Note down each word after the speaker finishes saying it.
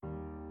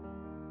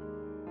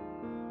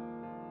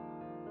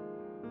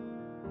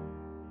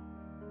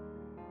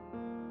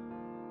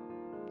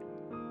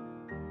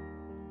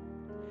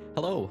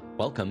Hello,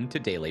 welcome to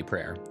Daily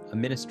Prayer, a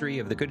ministry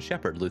of the Good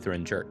Shepherd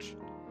Lutheran Church.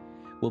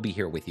 We'll be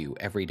here with you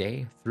every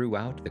day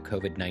throughout the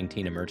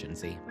COVID-19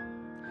 emergency.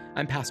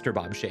 I'm Pastor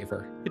Bob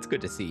Schaefer. It's good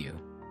to see you.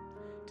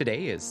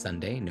 Today is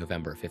Sunday,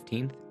 November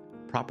 15th,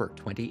 Proper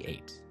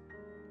 28.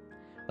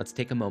 Let's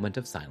take a moment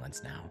of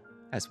silence now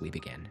as we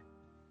begin.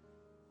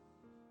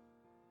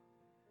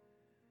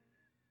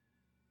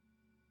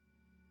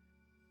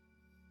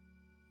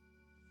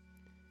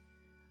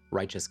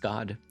 Righteous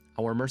God,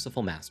 our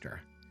merciful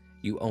Master,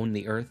 you own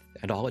the earth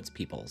and all its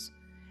peoples,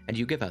 and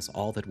you give us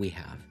all that we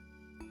have.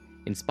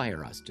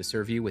 Inspire us to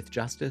serve you with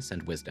justice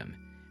and wisdom,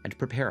 and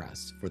prepare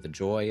us for the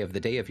joy of the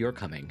day of your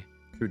coming,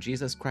 through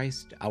Jesus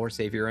Christ, our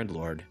Savior and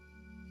Lord.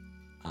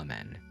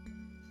 Amen.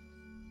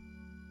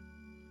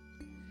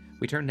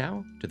 We turn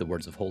now to the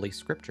words of Holy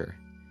Scripture.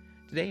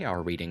 Today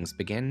our readings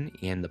begin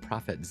in the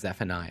prophet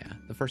Zephaniah,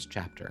 the first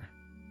chapter.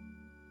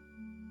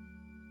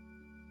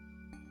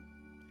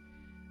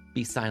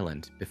 Be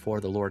silent before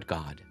the Lord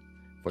God,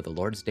 for the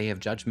Lord's day of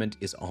judgment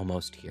is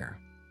almost here.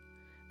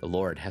 The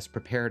Lord has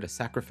prepared a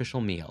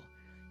sacrificial meal.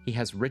 He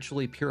has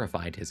ritually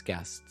purified his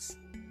guests.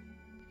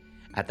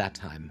 At that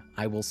time,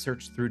 I will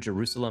search through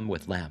Jerusalem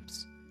with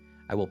lamps.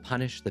 I will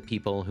punish the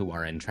people who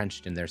are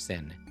entrenched in their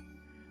sin.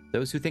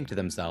 Those who think to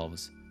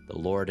themselves, the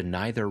Lord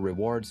neither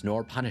rewards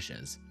nor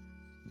punishes.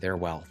 Their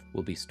wealth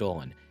will be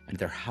stolen and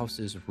their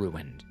houses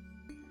ruined.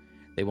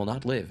 They will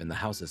not live in the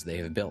houses they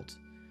have built,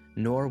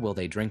 nor will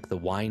they drink the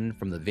wine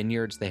from the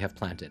vineyards they have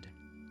planted.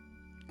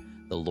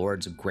 The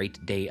Lord's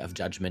great day of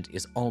judgment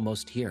is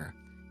almost here.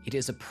 It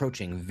is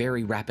approaching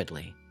very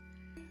rapidly.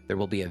 There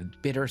will be a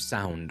bitter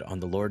sound on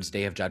the Lord's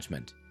day of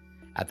judgment.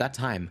 At that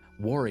time,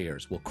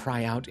 warriors will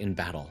cry out in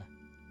battle.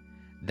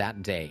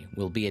 That day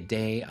will be a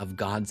day of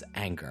God's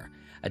anger,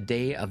 a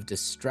day of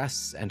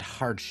distress and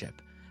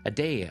hardship, a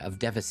day of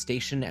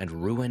devastation and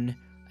ruin,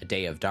 a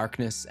day of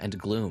darkness and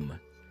gloom,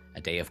 a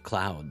day of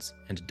clouds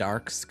and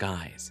dark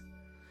skies,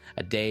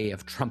 a day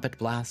of trumpet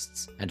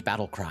blasts and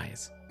battle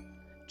cries.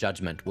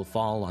 Judgment will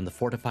fall on the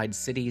fortified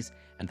cities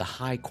and the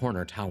high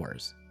corner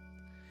towers.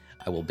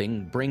 I will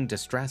bring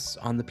distress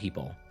on the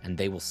people, and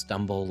they will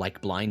stumble like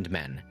blind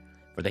men,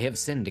 for they have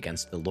sinned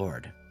against the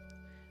Lord.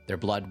 Their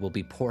blood will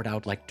be poured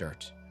out like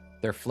dirt.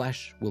 Their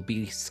flesh will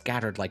be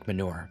scattered like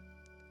manure.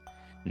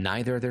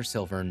 Neither their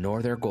silver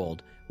nor their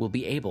gold will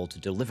be able to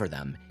deliver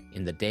them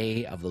in the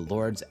day of the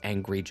Lord's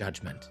angry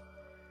judgment.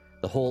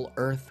 The whole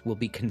earth will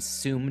be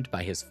consumed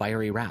by his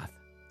fiery wrath.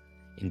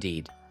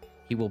 Indeed,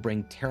 he will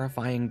bring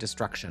terrifying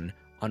destruction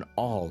on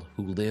all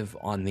who live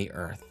on the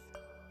earth.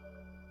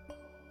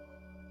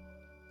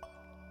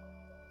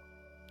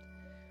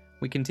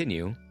 We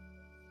continue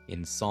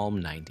in Psalm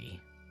 90.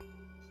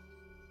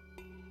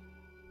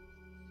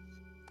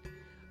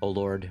 O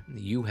Lord,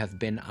 you have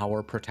been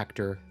our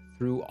protector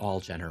through all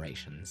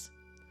generations.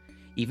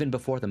 Even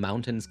before the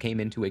mountains came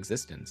into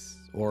existence,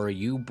 or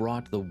you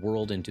brought the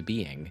world into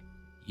being,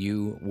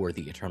 you were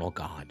the eternal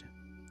God.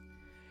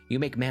 You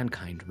make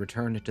mankind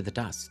return to the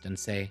dust and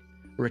say,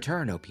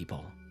 "Return, O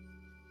people."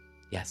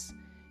 Yes,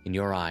 in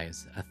your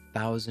eyes,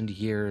 1,000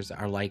 years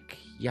are like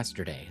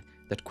yesterday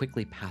that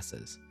quickly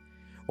passes,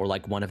 or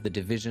like one of the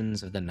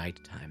divisions of the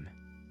night time.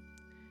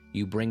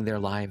 You bring their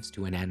lives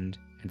to an end,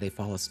 and they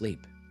fall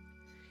asleep.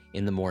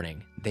 In the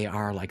morning, they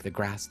are like the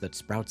grass that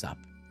sprouts up.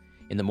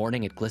 In the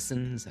morning it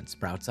glistens and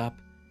sprouts up.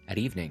 At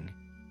evening,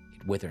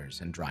 it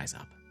withers and dries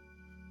up.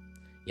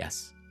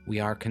 Yes,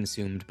 we are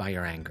consumed by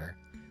your anger.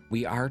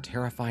 We are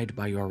terrified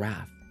by your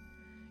wrath.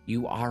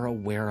 You are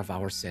aware of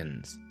our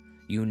sins.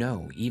 You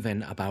know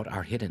even about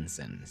our hidden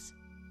sins.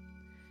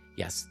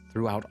 Yes,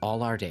 throughout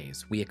all our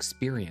days, we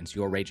experience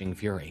your raging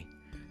fury.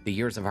 The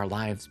years of our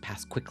lives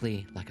pass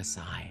quickly like a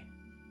sigh.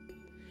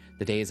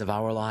 The days of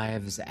our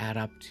lives add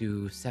up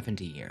to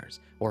 70 years,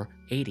 or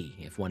 80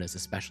 if one is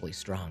especially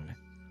strong.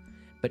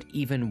 But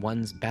even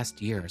one's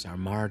best years are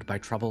marred by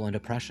trouble and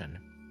oppression.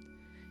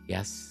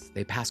 Yes,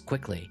 they pass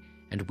quickly,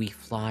 and we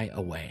fly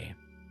away.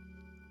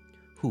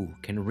 Who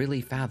can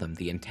really fathom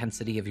the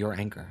intensity of your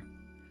anger?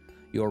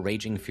 Your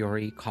raging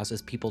fury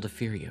causes people to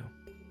fear you.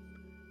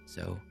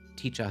 So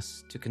teach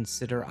us to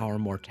consider our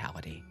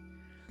mortality,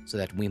 so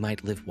that we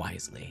might live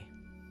wisely.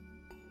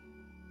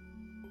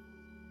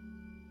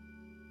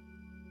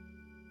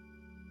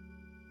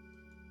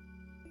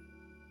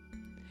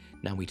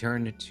 Now we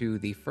turn to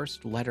the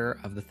first letter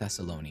of the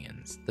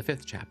Thessalonians, the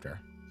 5th chapter.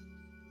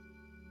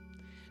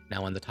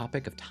 Now on the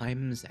topic of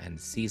times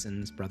and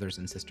seasons, brothers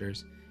and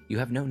sisters, you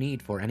have no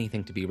need for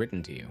anything to be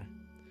written to you.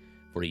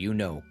 For you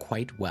know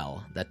quite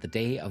well that the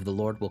day of the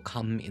Lord will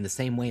come in the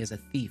same way as a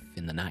thief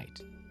in the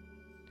night.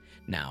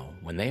 Now,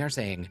 when they are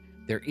saying,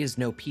 there is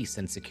no peace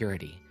and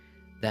security,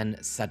 then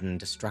sudden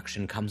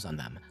destruction comes on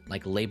them,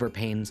 like labor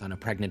pains on a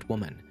pregnant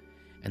woman,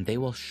 and they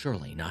will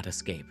surely not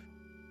escape.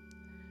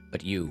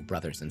 But you,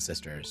 brothers and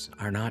sisters,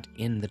 are not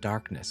in the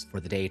darkness for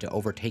the day to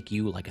overtake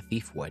you like a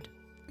thief would.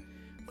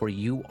 For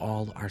you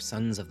all are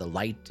sons of the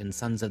light and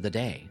sons of the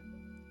day.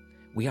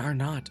 We are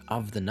not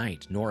of the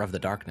night nor of the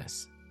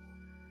darkness.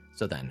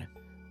 So then,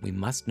 we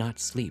must not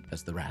sleep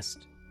as the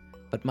rest,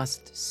 but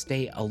must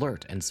stay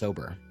alert and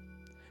sober.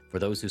 For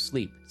those who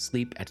sleep,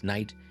 sleep at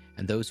night,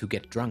 and those who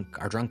get drunk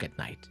are drunk at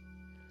night.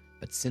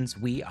 But since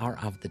we are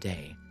of the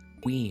day,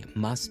 we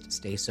must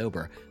stay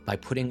sober by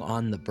putting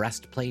on the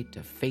breastplate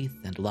of faith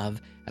and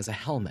love as a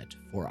helmet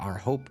for our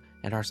hope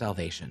and our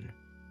salvation.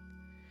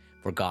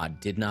 For God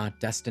did not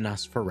destine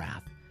us for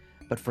wrath,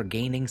 but for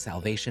gaining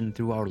salvation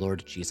through our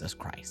Lord Jesus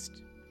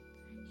Christ.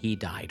 He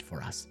died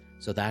for us,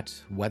 so that,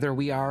 whether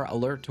we are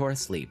alert or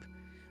asleep,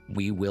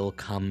 we will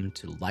come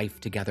to life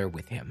together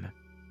with him.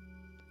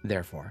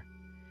 Therefore,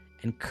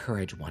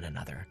 encourage one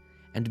another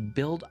and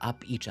build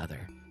up each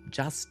other,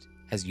 just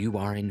as you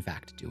are in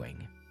fact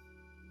doing.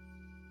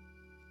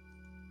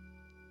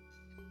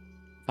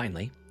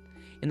 Finally,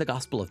 in the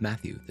Gospel of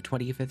Matthew, the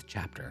 25th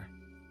chapter,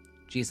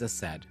 Jesus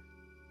said,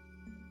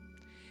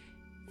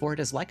 "For it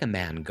is like a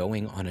man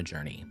going on a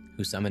journey,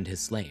 who summoned his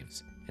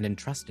slaves and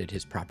entrusted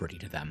his property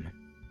to them.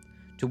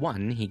 To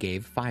one he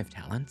gave 5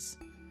 talents,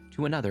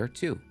 to another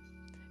 2,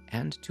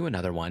 and to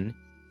another 1,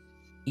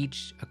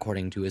 each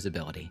according to his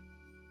ability.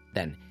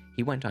 Then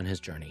he went on his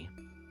journey.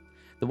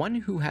 The one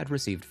who had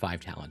received 5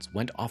 talents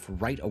went off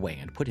right away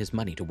and put his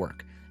money to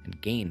work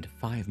and gained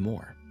 5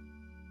 more.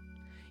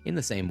 In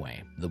the same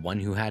way, the one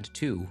who had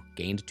 2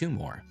 gained 2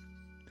 more.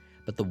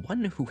 But the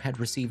one who had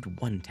received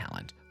 1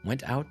 talent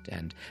went out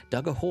and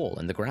dug a hole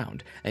in the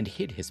ground and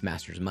hid his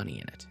master's money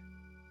in it.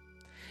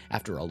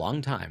 After a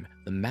long time,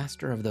 the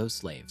master of those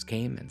slaves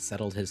came and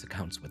settled his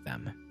accounts with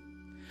them.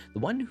 The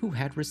one who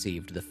had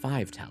received the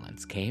 5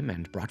 talents came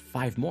and brought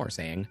 5 more,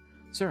 saying,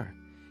 'Sir,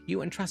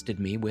 you entrusted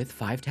me with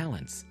 5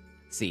 talents.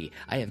 See,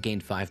 I have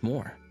gained 5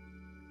 more.'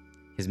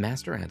 His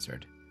master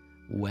answered,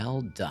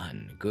 'Well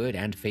done, good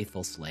and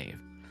faithful slave.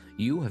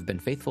 You have been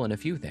faithful in a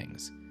few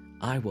things.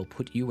 I will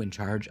put you in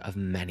charge of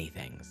many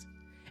things.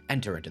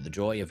 Enter into the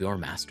joy of your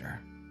master.'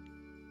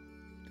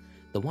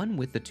 The one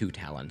with the 2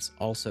 talents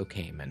also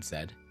came and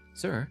said,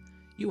 'Sir,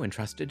 you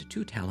entrusted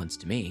 2 talents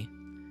to me.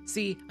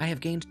 See, I have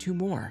gained 2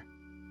 more.'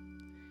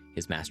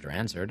 His master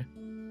answered,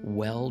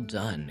 'Well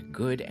done,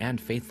 good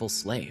and faithful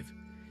slave.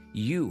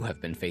 You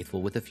have been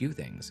faithful with a few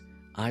things.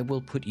 I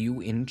will put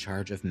you in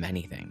charge of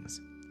many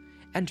things.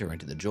 Enter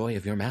into the joy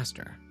of your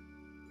master.'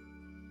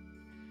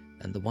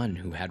 Then the one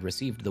who had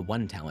received the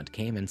 1 talent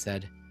came and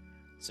said,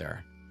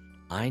 'Sir,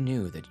 I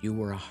knew that you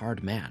were a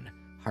hard man,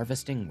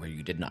 harvesting where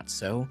you did not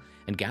sow,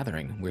 and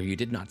gathering where you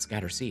did not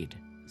scatter seed.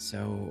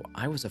 So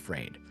I was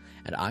afraid,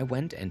 and I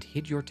went and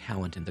hid your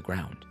talent in the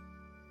ground.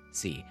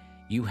 See,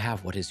 you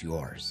have what is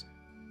yours.'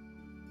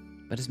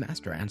 But his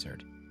master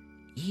answered,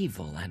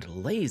 'Evil and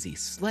lazy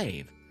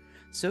slave!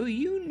 So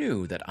you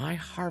knew that I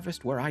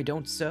harvest where I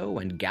don't sow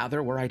and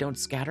gather where I don't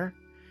scatter?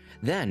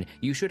 Then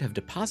you should have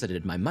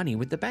deposited my money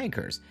with the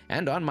bankers,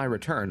 and on my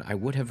return I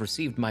would have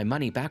received my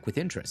money back with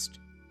interest.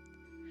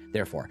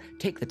 Therefore,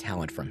 take the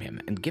talent from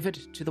him and give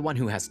it to the one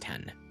who has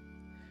 10.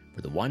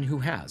 For the one who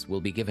has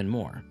will be given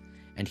more,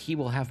 and he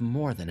will have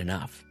more than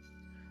enough.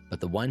 But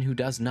the one who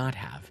does not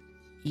have,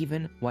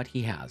 even what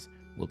he has,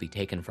 will be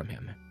taken from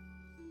him.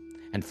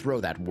 And throw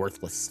that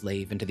worthless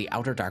slave into the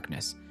outer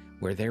darkness,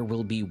 where there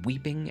will be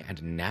weeping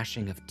and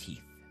gnashing of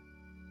teeth.'"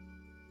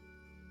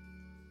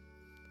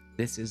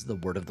 This is the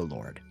word of the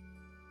Lord.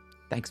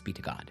 Thanks be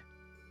to God.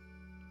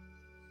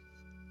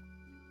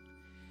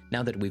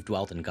 Now that we've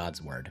dwelt in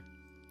God's word,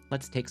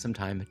 let's take some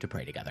time to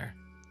pray together.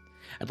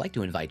 I'd like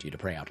to invite you to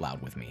pray out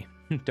loud with me.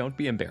 Don't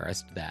be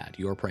embarrassed that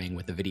you're praying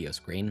with a video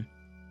screen.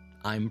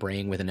 I'm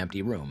praying with an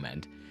empty room,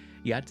 and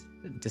yet,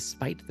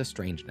 despite the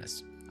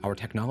strangeness, our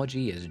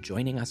technology is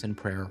joining us in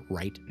prayer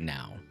right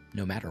now,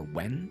 no matter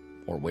when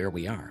or where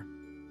we are.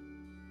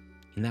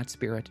 In that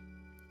spirit,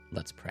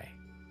 let's pray.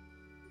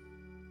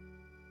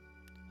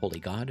 Holy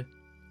God,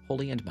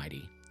 holy and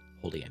mighty,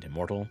 holy and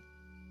immortal,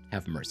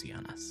 have mercy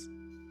on us.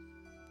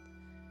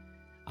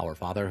 Our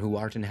Father who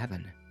art in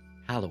heaven,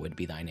 hallowed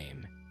be thy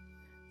name.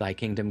 Thy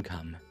kingdom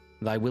come,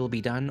 thy will be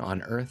done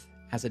on earth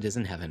as it is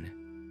in heaven.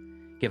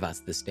 Give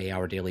us this day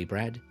our daily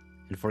bread,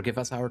 and forgive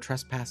us our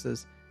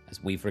trespasses,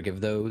 as we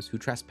forgive those who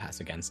trespass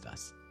against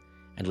us.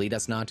 And lead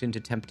us not into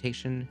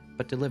temptation,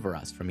 but deliver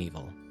us from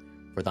evil.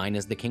 For thine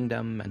is the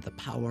kingdom, and the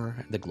power,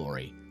 and the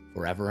glory,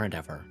 forever and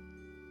ever.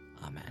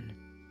 Amen.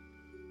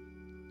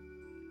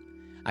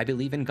 I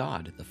believe in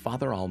God, the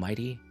Father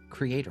Almighty,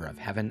 creator of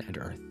heaven and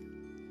earth.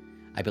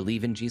 I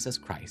believe in Jesus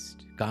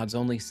Christ, God's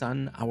only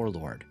Son, our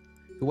Lord,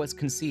 who was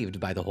conceived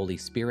by the Holy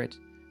Spirit,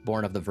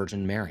 born of the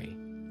Virgin Mary,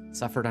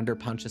 suffered under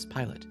Pontius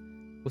Pilate,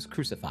 was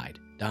crucified,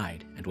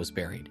 died, and was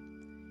buried.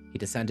 He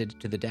descended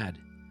to the dead.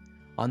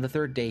 On the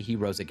 3rd day he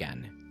rose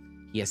again.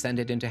 He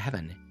ascended into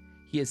heaven.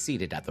 He is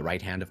seated at the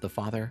right hand of the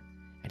Father,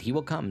 and he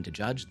will come to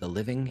judge the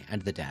living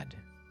and the dead.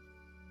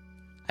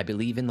 I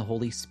believe in the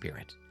Holy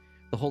Spirit,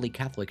 the Holy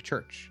Catholic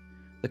Church,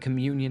 the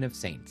communion of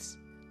saints,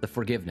 the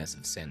forgiveness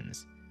of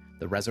sins,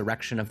 the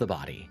resurrection of the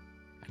body,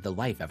 and the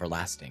life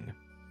everlasting.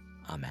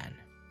 Amen.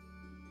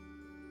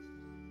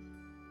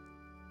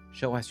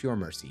 Show us your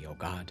mercy, O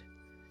God,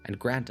 and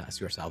grant us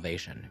your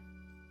salvation.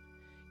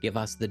 Give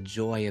us the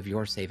joy of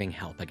your saving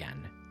help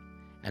again,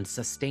 and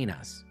sustain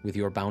us with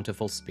your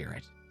bountiful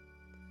Spirit.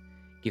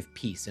 Give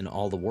peace in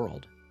all the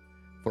world,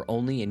 for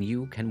only in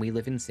you can we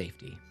live in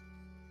safety.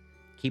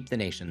 Keep the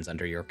nations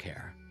under your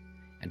care,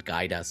 and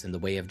guide us in the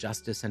way of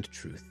justice and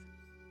truth.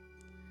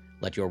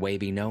 Let your way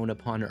be known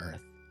upon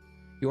earth,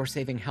 your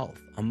saving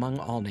health among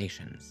all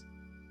nations.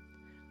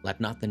 Let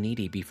not the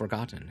needy be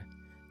forgotten,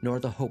 nor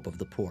the hope of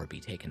the poor be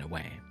taken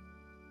away.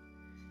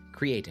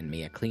 Create in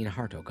me a clean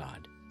heart, O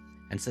God,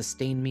 and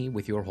sustain me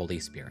with your Holy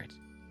Spirit.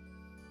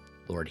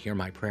 Lord, hear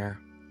my prayer,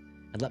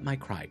 and let my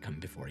cry come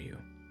before you.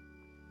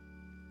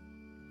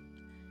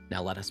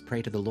 Now let us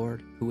pray to the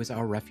Lord, who is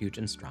our refuge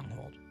and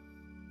stronghold.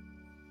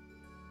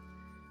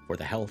 For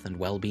the health and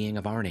well-being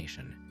of our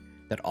nation,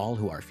 that all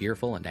who are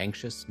fearful and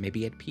anxious may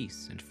be at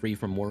peace and free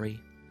from worry,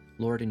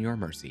 Lord, in your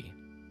mercy,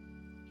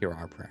 hear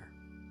our prayer.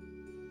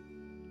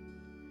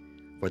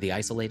 For the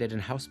isolated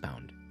and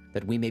housebound,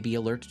 that we may be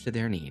alert to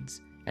their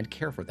needs and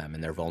care for them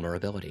in their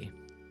vulnerability,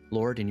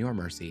 Lord, in your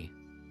mercy,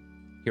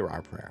 hear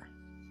our prayer.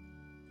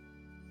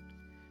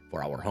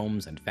 For our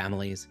homes and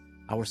families,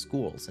 our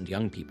schools and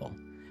young people,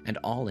 and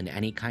all in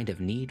any kind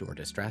of need or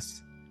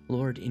distress,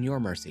 Lord, in your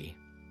mercy,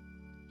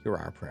 hear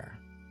our prayer.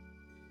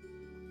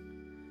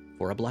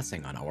 For a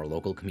blessing on our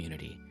local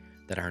community,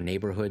 that our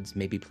neighborhoods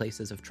may be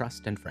places of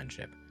trust and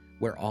friendship,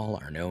 where all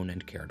are known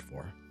and cared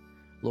for,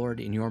 Lord,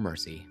 in your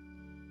mercy,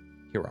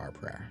 hear our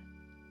prayer.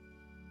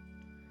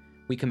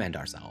 We commend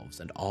ourselves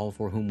and all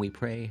for whom we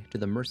pray to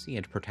the mercy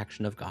and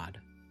protection of God.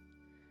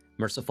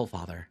 Merciful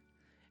Father,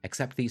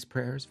 accept these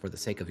prayers for the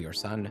sake of your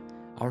Son,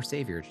 our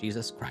Savior,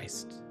 Jesus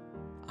Christ.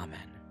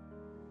 Amen.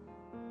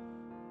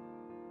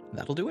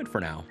 That'll do it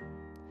for now.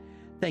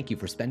 Thank you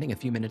for spending a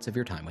few minutes of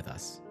your time with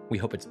us. We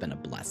hope it's been a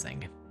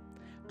blessing.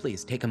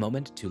 Please take a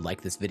moment to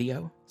like this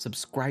video,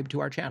 subscribe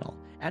to our channel,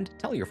 and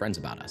tell your friends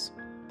about us.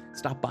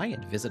 Stop by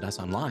and visit us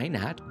online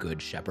at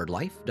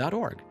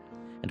goodshepherdlife.org,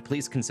 and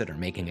please consider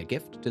making a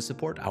gift to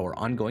support our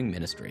ongoing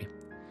ministry.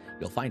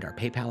 You'll find our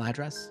PayPal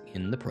address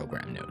in the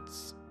program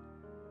notes.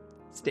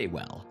 Stay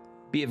well,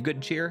 be of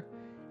good cheer,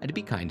 and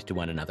be kind to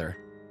one another.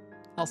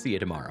 I'll see you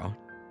tomorrow.